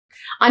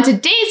On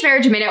today's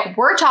Marriage Minute,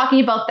 we're talking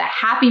about the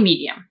happy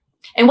medium.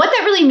 And what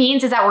that really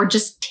means is that we're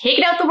just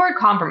taking out the word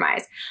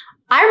compromise.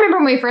 I remember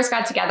when we first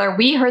got together,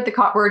 we heard the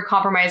word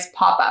compromise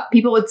pop up.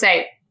 People would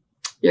say,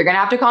 you're going to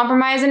have to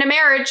compromise in a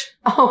marriage.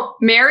 Oh,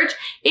 marriage?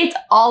 It's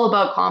all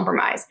about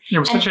compromise. It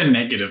was such a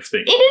negative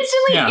thing. It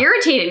instantly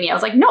irritated me. I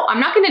was like, no, I'm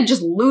not going to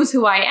just lose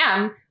who I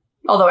am.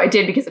 Although I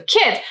did because of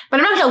kids,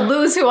 but I'm not going to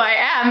lose who I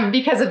am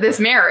because of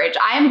this marriage.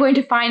 I am going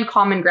to find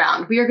common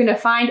ground. We are going to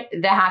find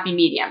the happy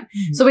medium.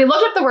 So we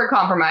looked up the word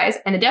compromise,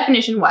 and the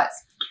definition was?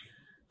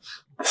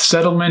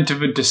 Settlement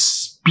of a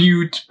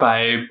dispute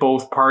by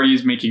both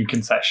parties making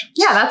concessions.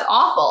 Yeah, that's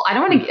awful. I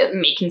don't want to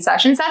make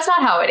concessions. That's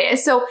not how it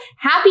is. So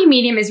happy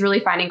medium is really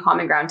finding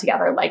common ground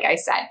together, like I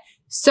said.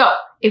 So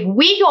if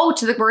we go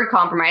to the word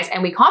compromise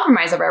and we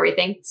compromise over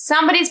everything,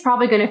 somebody's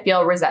probably going to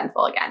feel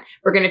resentful again.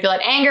 We're going to feel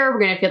that anger. We're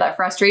going to feel that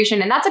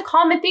frustration. And that's a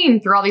common theme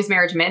through all these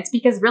marriage minutes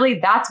because really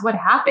that's what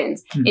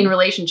happens in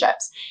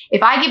relationships.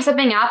 If I give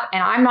something up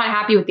and I'm not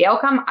happy with the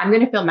outcome, I'm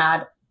going to feel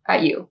mad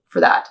at you for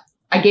that.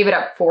 I gave it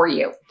up for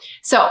you.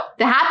 So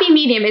the happy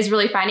medium is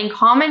really finding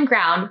common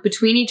ground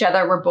between each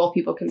other where both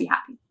people can be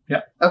happy.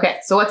 Yeah. Okay.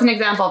 So what's an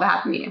example of a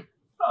happy medium?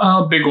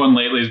 A big one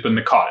lately has been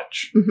the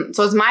cottage.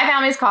 So it's my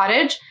family's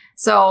cottage.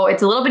 So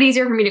it's a little bit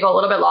easier for me to go a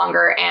little bit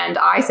longer. And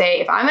I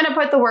say, if I'm going to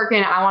put the work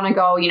in, I want to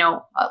go,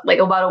 like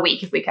about a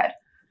week if we could.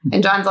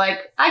 And John's like,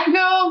 I could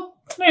go.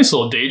 Nice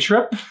little day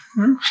trip.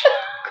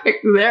 Quick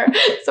there.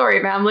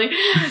 Sorry, family.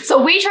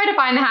 So we try to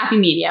find the happy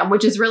medium,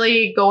 which is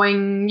really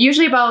going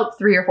usually about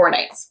 3 or 4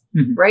 nights,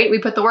 right? We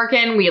put the work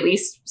in, we at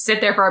least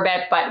sit there for a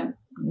bit, but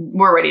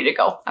we're ready to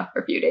go after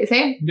a few days,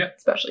 hey? Yeah.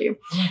 Especially you.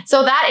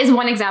 So that is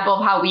one example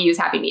of how we use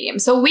happy medium.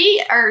 So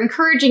we are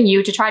encouraging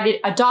you to try to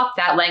adopt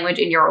that language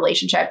in your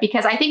relationship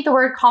because I think the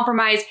word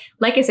compromise,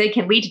 like I said,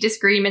 can lead to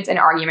disagreements and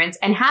arguments.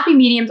 And happy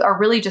mediums are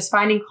really just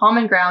finding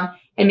common ground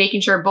and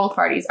making sure both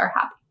parties are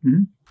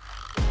happy.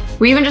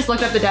 We even just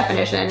looked up the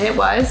definition and it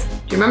was,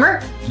 do you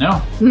remember? No.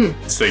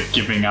 It's like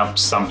giving up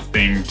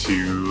something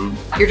to...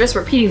 You're just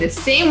repeating the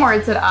same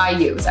words that I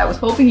use. I was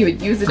hoping you would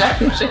use the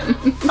definition.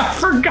 I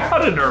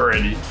forgot it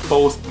already.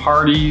 Both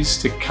parties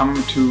to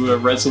come to a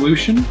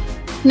resolution?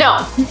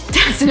 No,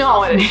 that's not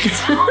what it is.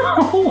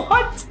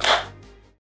 What?